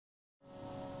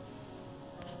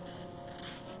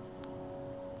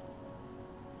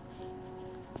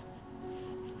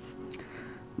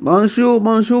Bonjour,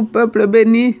 bonjour peuple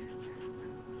béni.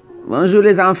 Bonjour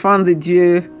les enfants de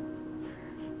Dieu.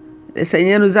 Le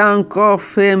Seigneur nous a encore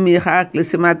fait un miracle.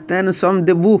 Ce matin, nous sommes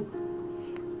debout.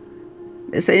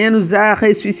 Le Seigneur nous a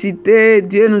ressuscités.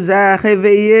 Dieu nous a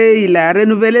réveillés. Il a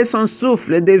renouvelé son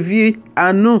souffle de vie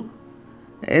en nous.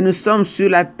 Et nous sommes sur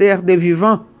la terre des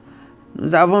vivants.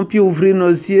 Nous avons pu ouvrir nos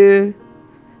yeux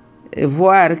et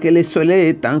voir que le soleil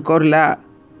est encore là.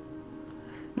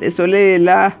 Le soleil est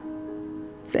là.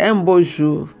 C'est un beau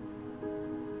jour.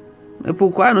 Mais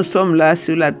pourquoi nous sommes là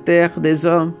sur la terre des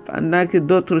hommes pendant que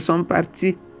d'autres sont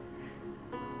partis?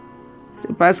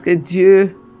 C'est parce que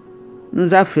Dieu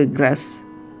nous a fait grâce.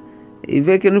 Il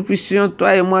veut que nous puissions,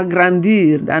 toi et moi,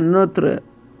 grandir dans notre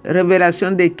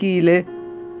révélation de qui il est.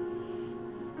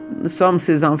 Nous sommes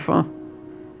ses enfants.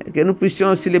 Et que nous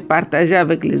puissions aussi les partager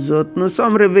avec les autres. Nous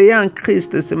sommes réveillés en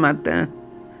Christ ce matin,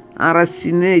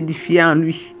 enracinés, édifiés en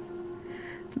lui.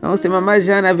 Donc c'est Maman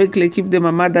Jeanne avec l'équipe de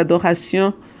Maman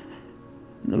d'adoration.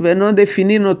 Nous venons de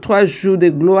finir nos 3 jours de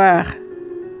gloire.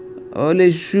 Oh,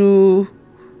 les jours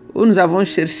où nous avons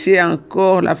cherché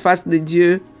encore la face de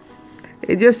Dieu.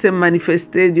 Et Dieu s'est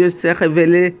manifesté, Dieu s'est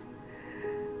révélé.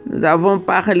 Nous avons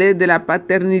parlé de la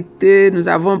paternité, nous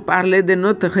avons parlé de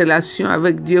notre relation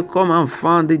avec Dieu comme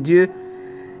enfant de Dieu.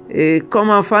 Et comme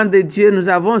enfant de Dieu, nous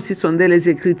avons aussi sondé les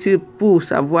Écritures pour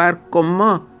savoir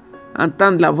comment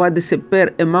entendre la voix de ce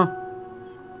Père aimant.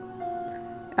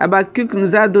 Habakkuk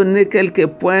nous a donné quelques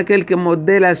points, quelques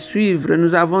modèles à suivre.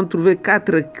 Nous avons trouvé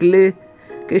 4 clés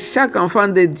que chaque enfant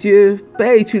de Dieu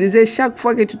peut utiliser chaque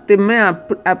fois que tu te mets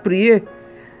à prier.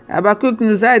 Habakkuk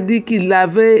nous a dit qu'il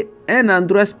avait un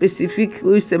endroit spécifique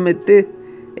où il se mettait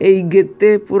et il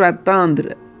guettait pour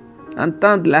entendre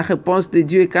la réponse de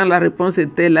Dieu. Et quand la réponse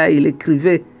était là, il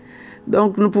écrivait.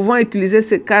 Donc nous pouvons utiliser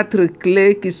ces 4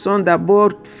 clés qui sont d'abord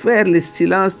faire le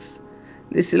silence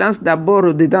d'abord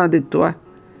au-dedans de toi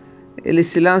et le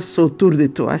silence autour de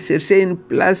toi. Chercher une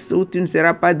place où tu ne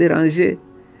seras pas dérangé.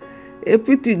 Et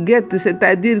puis tu guettes,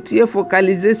 c'est-à-dire tu es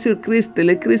focalisé sur Christ,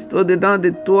 le Christ au-dedans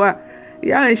de toi. Il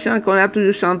y a un chant qu'on a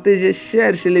toujours chanté, je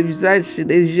cherche le visage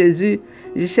de Jésus,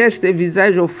 je cherche ses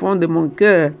visages au fond de mon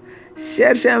cœur.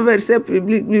 Cherche un verset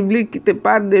biblique qui te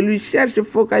parle de lui,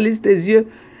 focalise tes yeux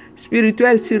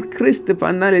spirituels sur Christ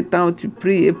pendant le temps où tu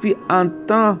pries et puis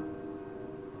entends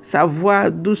sa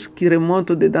voix douce qui remonte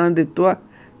au-dedans de toi.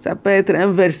 Ça peut être un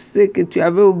verset que tu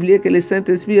avais oublié que le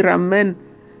Saint-Esprit ramène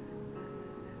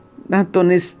dans ton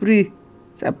esprit.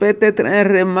 Ça peut être un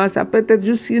rema, ça peut être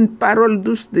juste une parole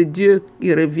douce de Dieu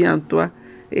qui revient en toi.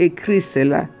 Écris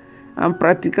cela. En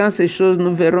pratiquant ces choses,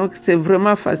 nous verrons que c'est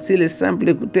vraiment facile et simple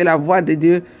d'écouter la voix de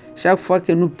Dieu chaque fois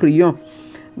que nous prions.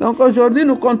 Donc aujourd'hui,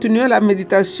 nous continuons la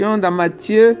méditation dans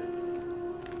Matthieu.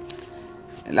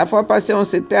 La fois passée, on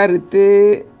s'était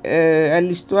arrêté à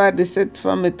l'histoire de cette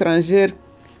femme étrangère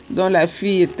dont la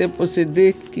fille était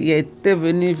possédée, qui était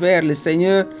venue vers le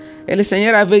Seigneur, et le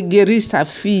Seigneur avait guéri sa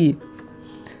fille.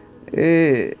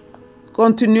 Et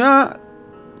continuant,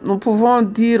 nous pouvons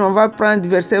dire, on va prendre du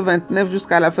verset 29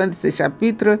 jusqu'à la fin de ce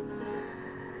chapitre.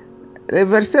 Le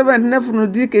verset 29 nous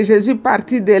dit que Jésus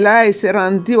partit de là et se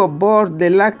rendit au bord du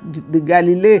lac de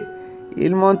Galilée.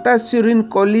 Il monta sur une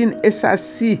colline et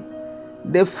s'assit.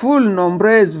 Des foules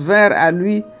nombreuses vinrent à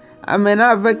lui, amenant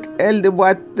avec elles des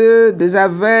boiteux, des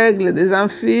aveugles, des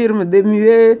infirmes, des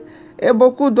muets et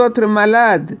beaucoup d'autres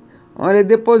malades. On les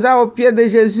déposa aux pieds de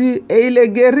Jésus et il les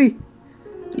guérit.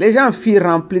 Les gens furent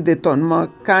remplis d'étonnement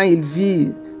quand ils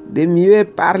virent des muets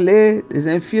parler, des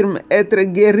infirmes être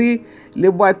guéris,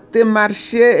 les boiteux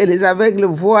marcher et les aveugles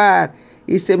voir.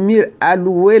 Ils se mirent à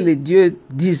louer le Dieu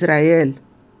d'Israël.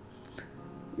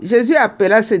 Jésus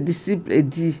appela ses disciples et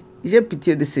dit, « J'ai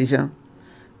pitié de ces gens,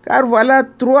 car voilà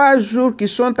 3 jours qu'ils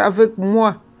sont avec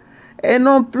moi et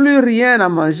n'ont plus rien à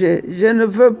manger. Je ne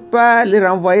veux pas les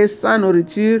renvoyer sans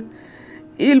nourriture.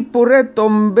 Ils pourraient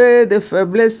tomber de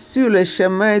faiblesse sur le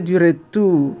chemin du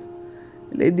retour. »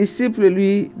 Les disciples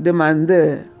lui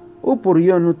demandèrent, « Où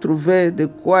pourrions-nous trouver de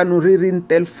quoi nourrir une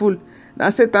telle foule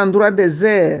dans cet endroit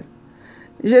désert? »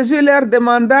 Jésus leur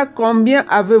demanda, « Combien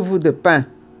avez-vous de pain? »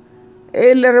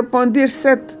 Et ils répondirent,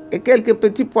 7 et quelques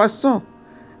petits poissons.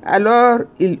 Alors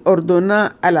il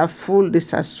ordonna à la foule de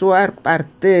s'asseoir par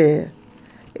terre.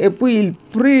 Et puis il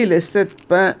prit les 7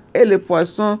 pains et les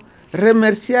poissons,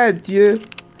 remercia Dieu,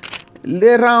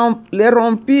 les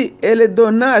rompit et les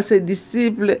donna à ses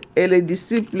disciples, et les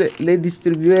disciples les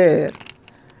distribuèrent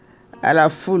à la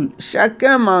foule.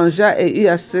 Chacun mangea et eut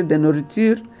assez de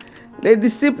nourriture. Les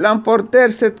disciples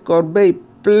emportèrent cette corbeille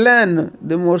pleine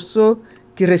de morceaux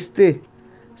qui restaient.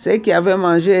 Ceux qui avaient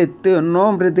mangé étaient au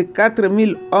nombre de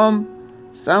 4000 hommes,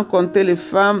 sans compter les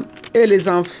femmes et les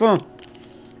enfants.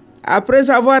 Après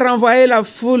avoir renvoyé la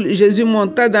foule, Jésus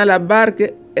monta dans la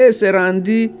barque et se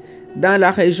rendit dans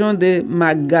la région de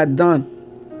Magadan.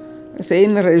 C'est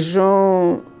une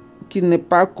région qui n'est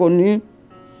pas connue.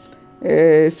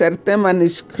 Certains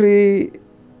manuscrits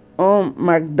ont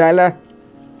Magdala.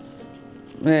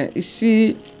 Mais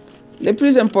ici, le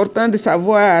plus important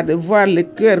de voir le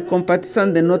cœur compatissant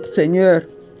de notre Seigneur.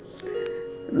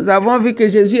 Nous avons vu que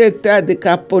Jésus était à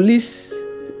Décapolis.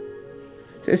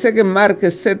 C'est ce que Marc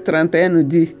 7,31 nous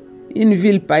dit, une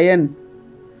ville païenne.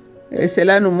 Et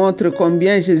cela nous montre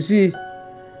combien Jésus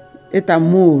est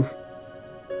amour.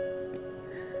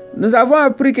 Nous avons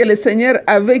appris que le Seigneur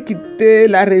avait quitté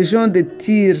la région de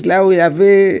Tyr, là où il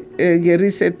avait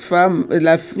guéri cette femme,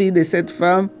 la fille de cette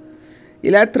femme.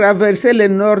 Il a traversé le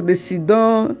nord de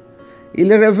Sidon.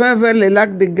 Il revint vers le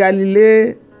lac de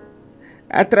Galilée,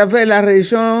 à travers la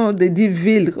région de 10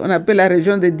 villes, qu'on appelle la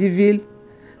région de 10 villes.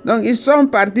 Donc, ils sont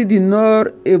partis du nord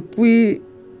et puis,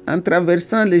 en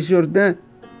traversant le Jourdain,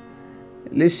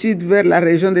 le sud vers la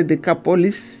région de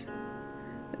Décapolis.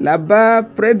 Là-bas,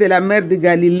 près de la mer de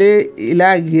Galilée, il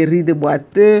a guéri des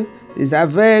boiteux, des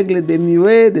aveugles, des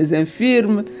muets, des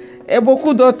infirmes et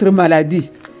beaucoup d'autres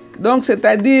maladies. Donc,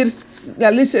 c'est-à-dire,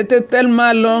 la liste était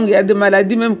tellement longue, il y a des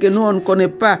maladies même que nous, on ne connaît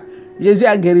pas. Jésus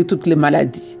a guéri toutes les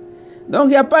maladies. Donc, il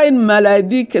n'y a pas une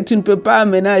maladie que tu ne peux pas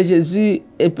amener à Jésus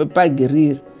et ne peut pas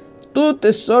guérir.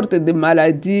 Toutes sortes de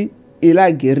maladies, il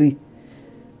a guéri.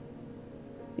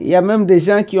 Il y a même des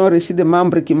gens qui ont reçu des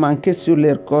membres qui manquaient sur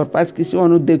leur corps, parce qu'ici, on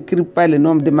ne nous décrit pas le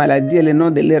nombre de maladies et le nom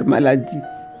de leurs maladies.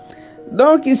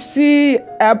 Donc ici,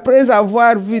 après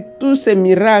avoir vu tous ces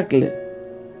miracles,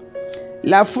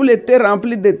 la foule était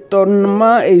remplie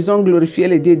d'étonnement et ils ont glorifié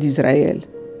le Dieu d'Israël.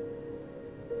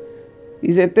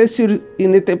 Ils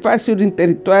n'étaient pas sur un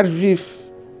territoire juif.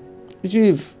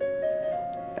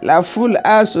 La foule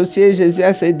a associé Jésus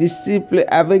à ses disciples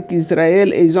avec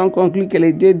Israël et ils ont conclu que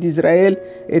le Dieu d'Israël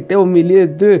était au milieu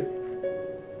d'eux.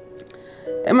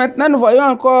 Et maintenant, nous voyons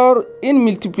encore une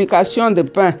multiplication de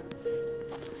pain.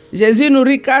 Jésus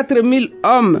nourrit 4000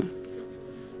 hommes.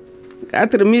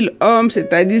 4000 hommes,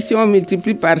 c'est-à-dire si on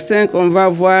multiplie par 5, on va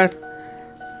voir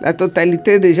la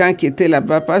totalité des gens qui étaient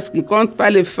là-bas, parce qu'ils ne comptent pas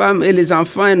les femmes et les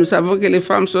enfants, et nous savons que les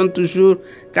femmes sont toujours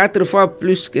 4 fois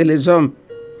plus que les hommes.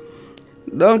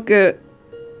 Donc,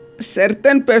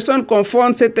 certaines personnes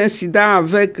confondent cet incident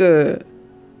avec le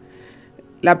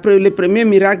premier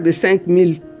miracle de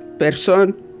 5000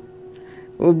 personnes,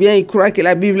 ou bien ils croient que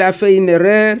la Bible a fait une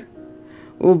erreur,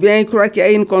 ou bien ils croient qu'il y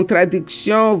a une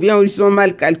contradiction, ou bien ils ont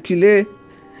mal calculé.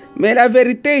 Mais la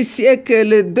vérité ici est que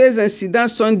les deux incidents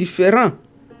sont différents.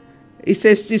 Ils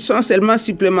sont seulement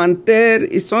supplémentaires,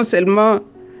 ils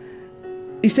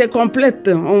se complètent.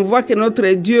 On voit que notre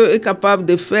Dieu est capable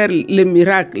de faire les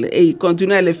miracles et il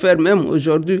continue à les faire même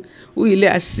aujourd'hui où il est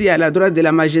assis à la droite de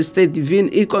la majesté divine.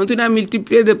 Il continue à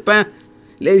multiplier des pains.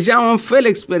 Les gens ont fait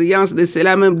l'expérience de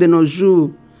cela même de nos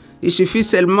jours. Il suffit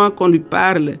seulement qu'on lui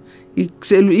parle.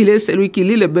 Il est celui qui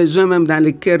lit les besoins même dans le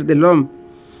cœur de l'homme.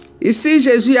 Ici,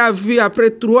 Jésus a vu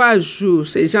après 3 jours,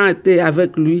 ces gens étaient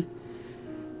avec lui.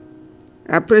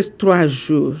 Après 3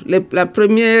 jours, la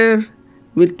première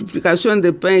multiplication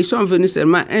de pain, ils sont venus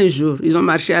seulement un jour. Ils ont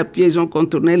marché à pied, ils ont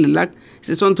contourné le lac, ils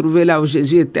se sont trouvés là où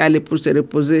Jésus était allé pour se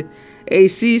reposer. Et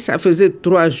ici, ça faisait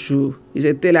 3 jours. Ils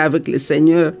étaient là avec le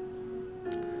Seigneur.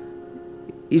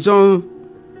 Ils ont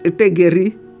été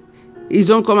guéris.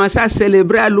 Ils ont commencé à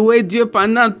célébrer, à louer Dieu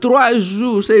pendant 3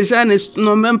 jours. Ces gens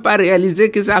n'ont même pas réalisé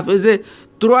que ça faisait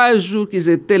 3 jours qu'ils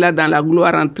étaient là dans la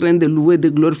gloire en train de louer, de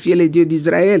glorifier le Dieu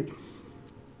d'Israël.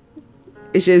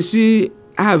 Et Jésus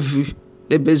a vu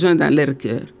les besoins dans leur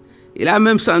cœur. Il a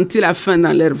même senti la faim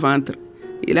dans leur ventre.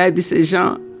 Il a dit, ces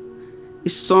gens,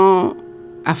 ils sont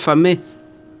affamés.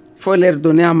 Il faut leur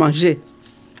donner à manger.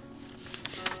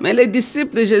 Mais les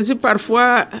disciples de Jésus,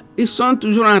 parfois, ils sont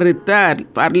toujours en retard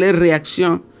par leur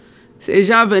réaction. Ces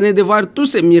gens venaient de voir tous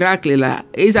ces miracles-là.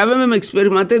 Et ils avaient même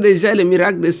expérimenté déjà les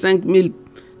miracles de 5000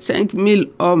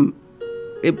 hommes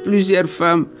et plusieurs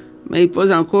femmes. Mais ils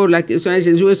posent encore la question à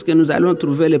Jésus, où est-ce que nous allons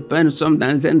trouver le pain? Nous sommes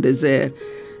dans un désert.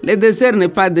 Le désert n'est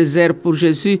pas désert pour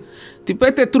Jésus. Tu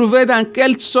peux te trouver dans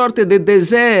quelle sorte de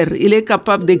désert. Il est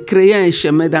capable de créer un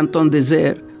chemin dans ton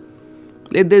désert.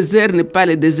 Le désert n'est pas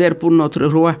le désert pour notre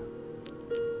roi.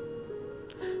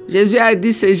 Jésus a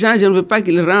dit, ces gens, je ne veux pas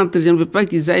qu'ils rentrent, je ne veux pas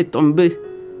qu'ils aillent tomber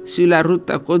sur la route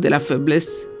à cause de la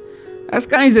faiblesse. Parce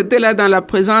que quand ils étaient là dans la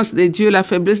présence de Dieu, la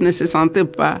faiblesse ne se sentait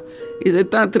pas. Ils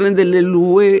étaient en train de les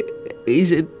louer.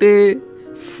 Ils étaient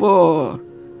forts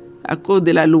à cause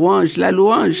de la louange. La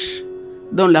louange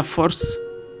donne la force.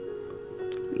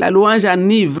 La louange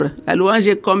enivre. La louange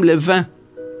est comme le vin.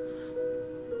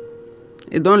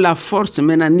 et dont la force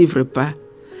ne n'enivre pas.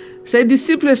 Ses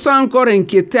disciples sont encore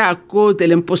inquiétés à cause de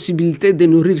l'impossibilité de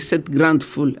nourrir cette grande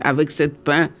foule avec cette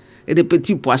pain et des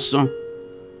petits poissons.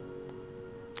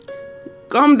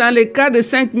 Comme dans le cas de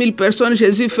 5000 personnes,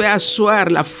 Jésus fait asseoir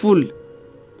la foule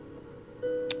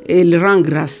et il rend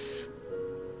grâce.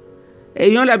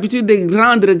 Ayons l'habitude de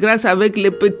rendre grâce avec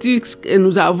les petits que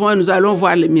nous avons et nous allons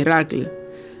voir les miracles.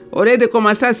 Au lieu de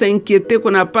commencer à s'inquiéter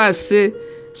qu'on n'a pas assez,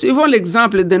 suivons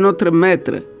l'exemple de notre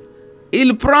maître.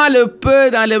 Il prend le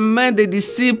peu dans les mains des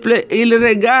disciples, il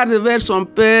regarde vers son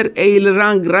Père et il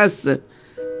rend grâce.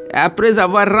 Et après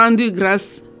avoir rendu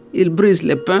grâce, il brise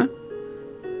le pain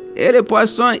et les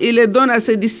poissons, il les donne à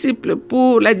ses disciples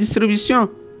pour la distribution.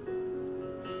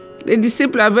 Les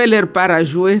disciples avaient leur part à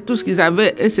jouer. Tout ce qu'ils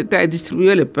avaient, c'était à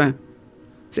distribuer le pain.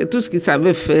 C'est tout ce qu'ils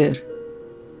savaient faire.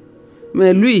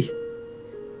 Mais lui,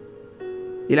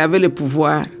 il avait le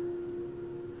pouvoir.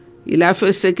 Il a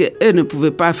fait ce qu'eux ne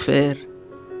pouvaient pas faire.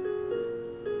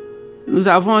 Nous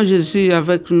avons Jésus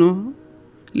avec nous.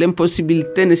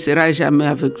 L'impossibilité ne sera jamais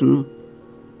avec nous.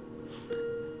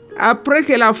 Après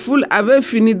que la foule avait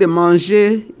fini de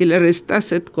manger, il resta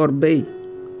cette corbeille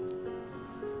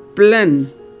pleine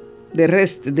des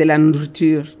restes de la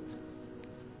nourriture.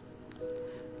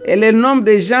 Et le nombre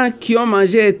de gens qui ont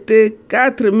mangé était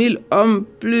 4000 hommes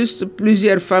plus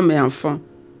plusieurs femmes et enfants.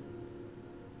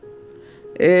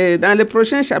 Et dans le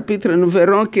prochain chapitre, nous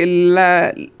verrons que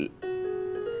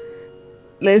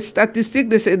les statistiques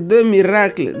de ces deux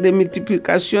miracles de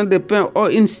multiplication de pain ont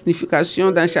une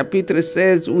signification dans chapitre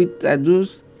 16, 8 à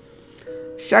 12.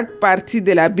 Chaque partie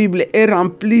de la Bible est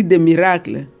remplie de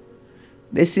miracles,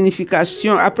 des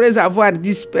significations. Après avoir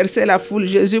dispersé la foule,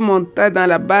 Jésus monta dans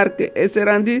la barque et se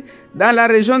rendit dans la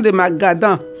région de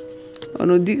Magadan. On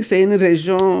nous dit que c'est une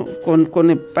région qu'on ne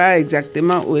connaît pas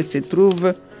exactement où elle se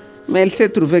trouve, mais elle s'est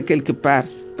trouvée quelque part.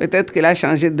 Peut-être qu'elle a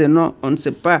changé de nom, on ne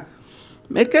sait pas.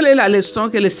 Mais quelle est la leçon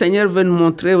que le Seigneur veut nous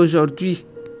montrer aujourd'hui?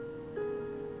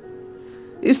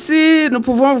 Ici, nous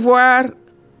pouvons voir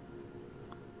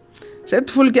cette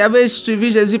foule qui avait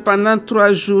suivi Jésus pendant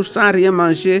 3 jours sans rien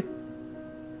manger.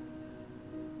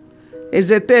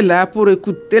 Ils étaient là pour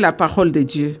écouter la parole de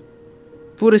Dieu,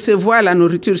 pour recevoir la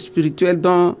nourriture spirituelle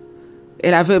dont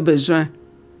elle avait besoin.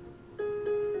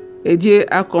 Et Dieu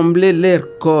a comblé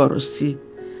leur corps aussi.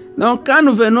 Donc quand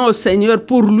nous venons au Seigneur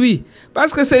pour lui,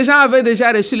 parce que ces gens avaient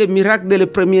déjà reçu le miracle dès le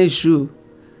premier jour,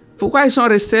 pourquoi ils sont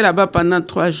restés là-bas pendant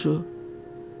 3 jours?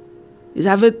 Ils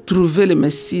avaient trouvé le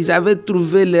Messie, ils avaient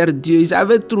trouvé leur Dieu,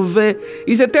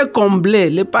 ils étaient comblés.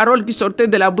 Les paroles qui sortaient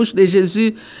de la bouche de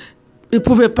Jésus, ils ne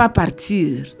pouvaient pas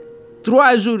partir.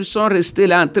 3 jours, ils sont restés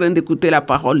là en train d'écouter la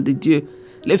parole de Dieu.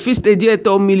 Le Fils de Dieu était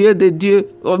au milieu d'eux,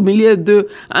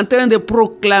 en train de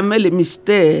proclamer le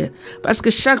mystère. Parce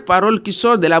que chaque parole qui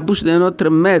sort de la bouche de notre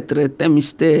Maître est un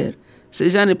mystère.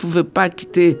 Ces gens ne pouvaient pas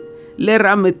quitter. Leur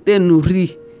âme était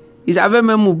nourrie. Ils avaient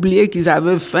même oublié qu'ils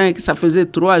avaient faim, que ça faisait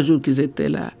 3 jours qu'ils étaient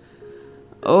là.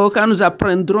 Oh, quand nous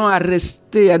apprendrons à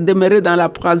rester, à demeurer dans la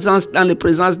présence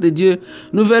de Dieu,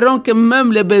 nous verrons que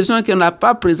même les besoins qu'on n'a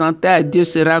pas présentés à Dieu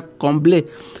seront comblés.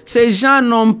 Ces gens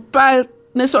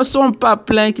ne se sont pas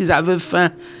plaints qu'ils avaient faim,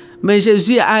 mais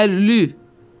Jésus a lu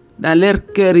dans leur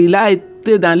cœur, il a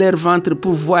été dans leur ventre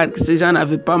pour voir que ces gens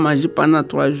n'avaient pas mangé pendant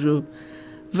 3 jours.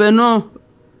 Venons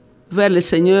vers le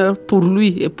Seigneur pour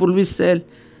lui et pour lui seul,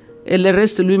 et le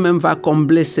reste lui-même va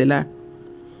combler cela.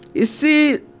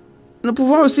 Ici, nous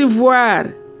pouvons aussi voir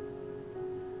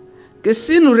que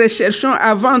si nous recherchons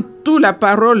avant tout la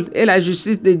parole et la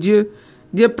justice de Dieu,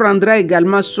 Dieu prendra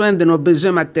également soin de nos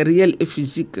besoins matériels et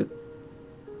physiques.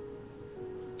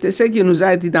 C'est ce qu'il nous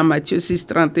a dit dans Matthieu 6,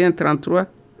 31, 33.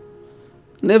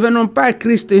 Ne venons pas à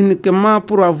Christ uniquement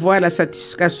pour avoir la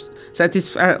satisfaction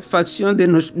de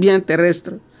nos biens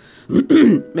terrestres,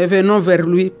 mais venons vers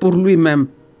lui pour lui-même.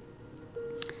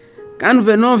 Quand nous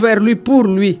venons vers lui pour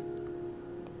lui,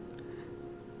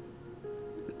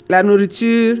 la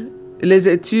nourriture, les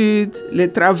études, le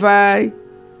travail,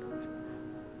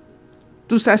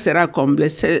 tout ça sera comblé.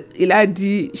 Il a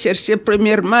dit, cherchez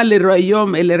premièrement le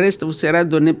royaume et le reste vous sera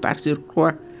donné par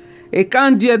surcroît. Et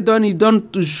quand Dieu donne, il donne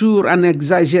toujours en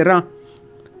exagérant.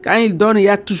 Quand il donne, il y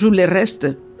a toujours le reste.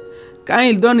 Quand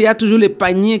il donne, il y a toujours le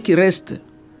panier qui reste.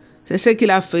 C'est ce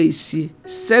qu'il a fait ici.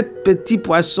 7 petits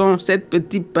poissons, 7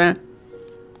 petits pains.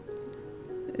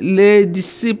 Les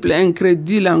disciples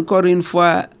incrédules, encore une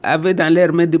fois, avaient dans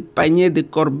leurs mains des paniers, des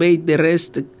corbeilles, des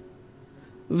restes.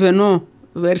 Venons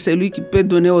vers celui qui peut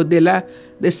donner au-delà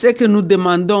de ce que nous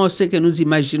demandons, ce que nous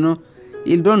imaginons.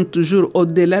 Il donne toujours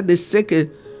au-delà de ce que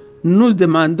nous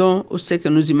demandons ou ce que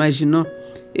nous imaginons.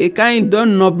 Et quand il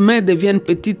donne, nos mains deviennent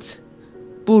petites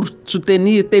pour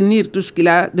tenir tout ce qu'il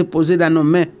a déposé dans nos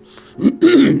mains.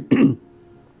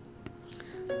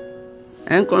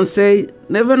 Un conseil,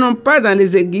 ne venons pas dans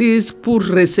les églises pour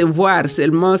recevoir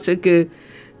seulement ce que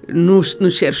nous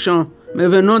cherchons, mais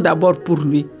venons d'abord pour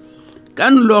lui.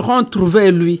 Quand nous l'aurons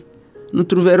trouvé, lui, nous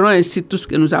trouverons ainsi tout ce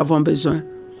que nous avons besoin.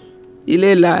 Il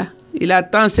est là, il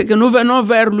attend, c'est que nous venons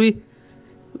vers lui.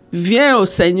 Viens au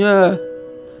Seigneur.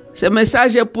 Ce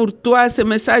message est pour toi, ce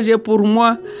message est pour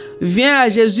moi. Viens à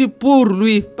Jésus pour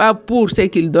lui, pas pour ce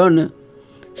qu'il donne.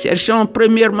 Cherchons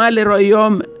premièrement le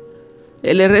royaume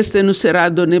et le reste nous sera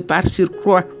donné par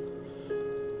surcroît.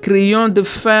 Crions de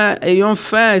faim, ayons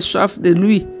faim et soif de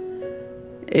lui.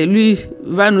 Et lui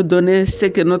va nous donner ce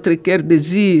que notre cœur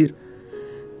désire.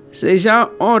 Ces gens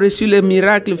ont reçu les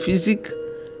miracles physiques.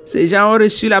 Ces gens ont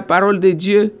reçu la parole de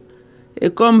Dieu. Et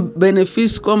comme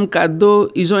bénéfice, comme cadeau,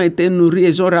 ils ont été nourris.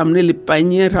 Ils ont ramené les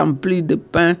paniers remplis de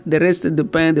pain, de restes de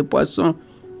pain et de poissons.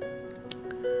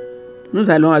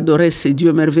 Nous allons adorer ce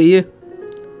Dieu merveilleux.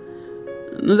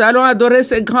 Nous allons adorer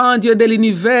ce grand Dieu de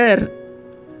l'univers.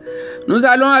 Nous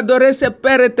allons adorer ce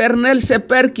Père éternel, ce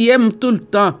Père qui aime tout le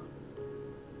temps.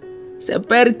 Ce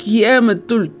Père qui aime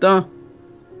tout le temps.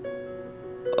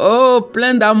 Oh,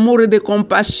 plein d'amour et de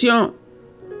compassion.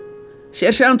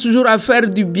 Cherchant toujours à faire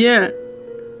du bien.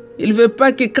 Il ne veut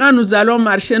pas que quand nous allons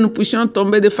marcher, nous puissions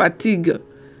tomber de fatigue.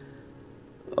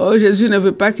 Oh, Jésus ne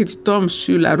veut pas que tu tombes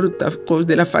sur la route à cause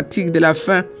de la fatigue, de la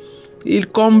faim. Il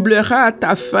comblera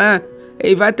ta faim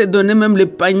et il va te donner même le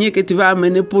panier que tu vas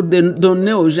amener pour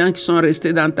donner aux gens qui sont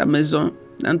restés dans ta maison,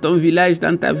 dans ton village,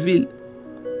 dans ta ville.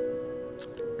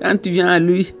 Quand tu viens à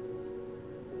lui,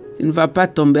 tu ne vas pas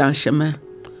tomber en chemin.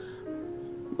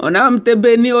 Mon âme te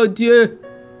bénit, oh Dieu.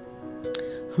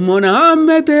 Mon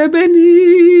âme te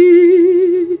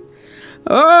bénit.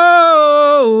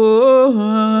 Oh, oh,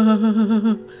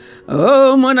 oh,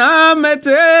 oh, mon âme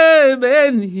te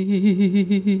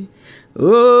bénit.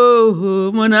 Oh,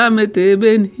 oh, mon âme te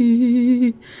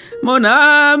bénit. Mon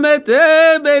âme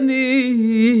te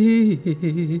bénit.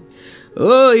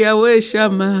 Oh, Yahweh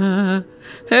Shammah,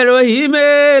 Elohim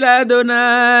El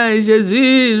Adonai,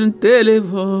 Jésus, nous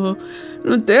t'élèvons.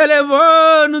 Nous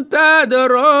t'élèvons, nous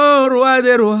t'adorons, roi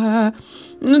des rois.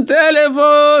 Nous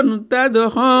t'élèvons, nous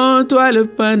t'adorons, toi le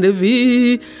pain de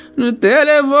vie. Nous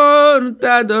t'élèvons, nous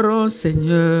t'adorons,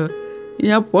 Seigneur. Il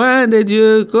n'y a point de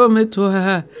Dieu comme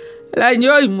toi.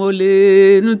 L'agneau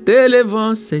immolé, nous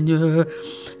t'élèvons, Seigneur.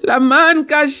 La manne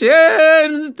cachée,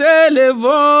 nous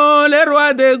t'élèvons, les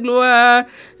rois de gloire.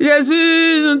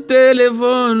 Jésus, nous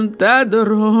t'élèvons, nous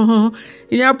t'adorons.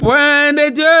 Il n'y a point de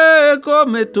Dieu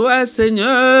comme toi,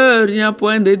 Seigneur. Il n'y a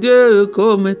point de Dieu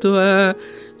comme toi.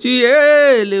 Tu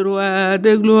es le roi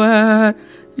de gloire.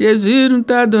 Jésus, nous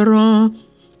t'adorons.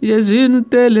 Jésus, nous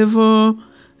t'élèvons.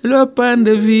 Le pain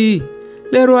de vie,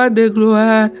 le roi de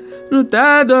gloire. Nous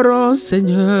t'adorons,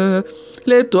 Seigneur.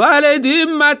 L'étoile du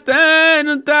matin,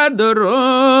 nous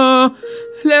t'adorons.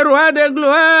 Le roi de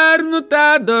gloire, nous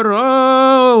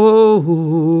t'adorons.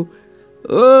 Oh,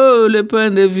 oh, le pain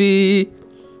de vie.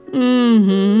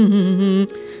 Nous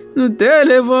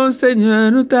t'élèvons,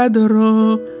 Seigneur, nous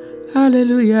t'adorons.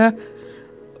 Alléluia.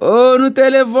 Oh, nous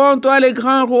t'élèvons, toi le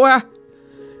grand roi.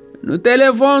 Nous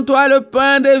t'élèvons, toi le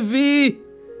pain de vie.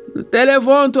 Nous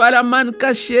t'élèvons, toi la manne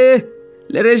cachée,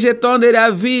 le rejeton de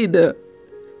David.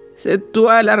 C'est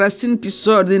toi la racine qui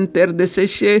sort d'une terre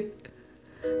desséchée,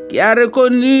 qui a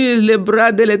reconnu les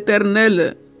bras de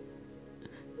l'Éternel,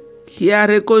 qui a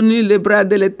reconnu les bras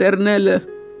de l'Éternel.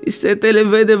 Il s'est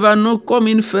élevé devant nous comme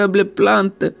une faible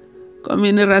plante, comme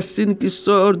une racine qui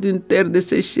sort d'une terre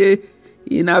desséchée.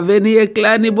 Il n'avait ni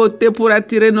éclat ni beauté pour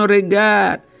attirer nos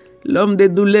regards. L'homme de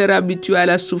douleur habitué à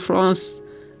la souffrance.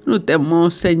 Nous t'aimons,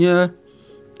 Seigneur.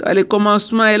 Toi, le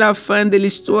commencement et la fin de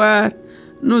l'histoire.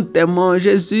 Nous t'aimons,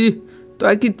 Jésus.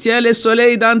 Toi qui tiens le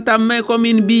soleil dans ta main comme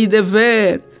une bille de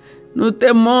verre. Nous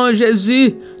t'aimons,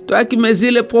 Jésus. Toi qui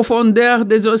mesures les profondeurs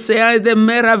des océans et des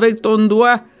mers avec ton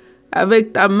doigt.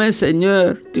 Avec ta main,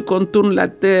 Seigneur, tu contournes la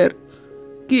terre.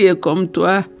 Qui est comme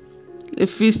toi, le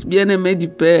Fils bien-aimé du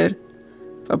Père?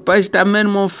 Papa, je t'amène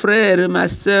mon frère et ma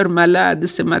soeur malades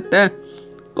ce matin.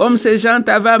 Comme ces gens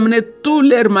t'avaient amené tous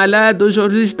leurs malades,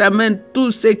 aujourd'hui je t'amène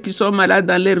tous ceux qui sont malades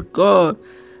dans leur corps,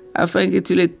 afin que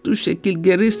tu les touches et qu'ils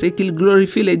guérissent et qu'ils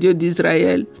glorifient les dieux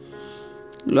d'Israël.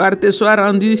 Gloire te soit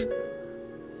rendue,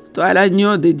 toi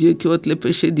l'agneau de Dieu qui ôte les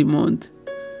péchés du monde.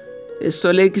 Le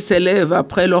soleil qui s'élève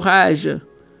après l'orage.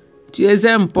 Tu es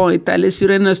un pont étalé sur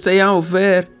un océan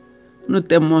ouvert. Nous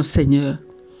t'aimons, Seigneur.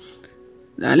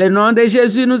 Dans le nom de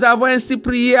Jésus, nous avons ainsi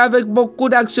prié avec beaucoup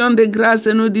d'actions de grâce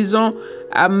et nous disons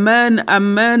Amen,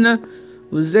 Amen.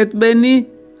 Vous êtes bénis,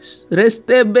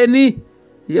 restez bénis.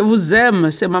 Je vous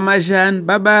aime, c'est Maman Jeanne.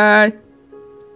 Bye bye.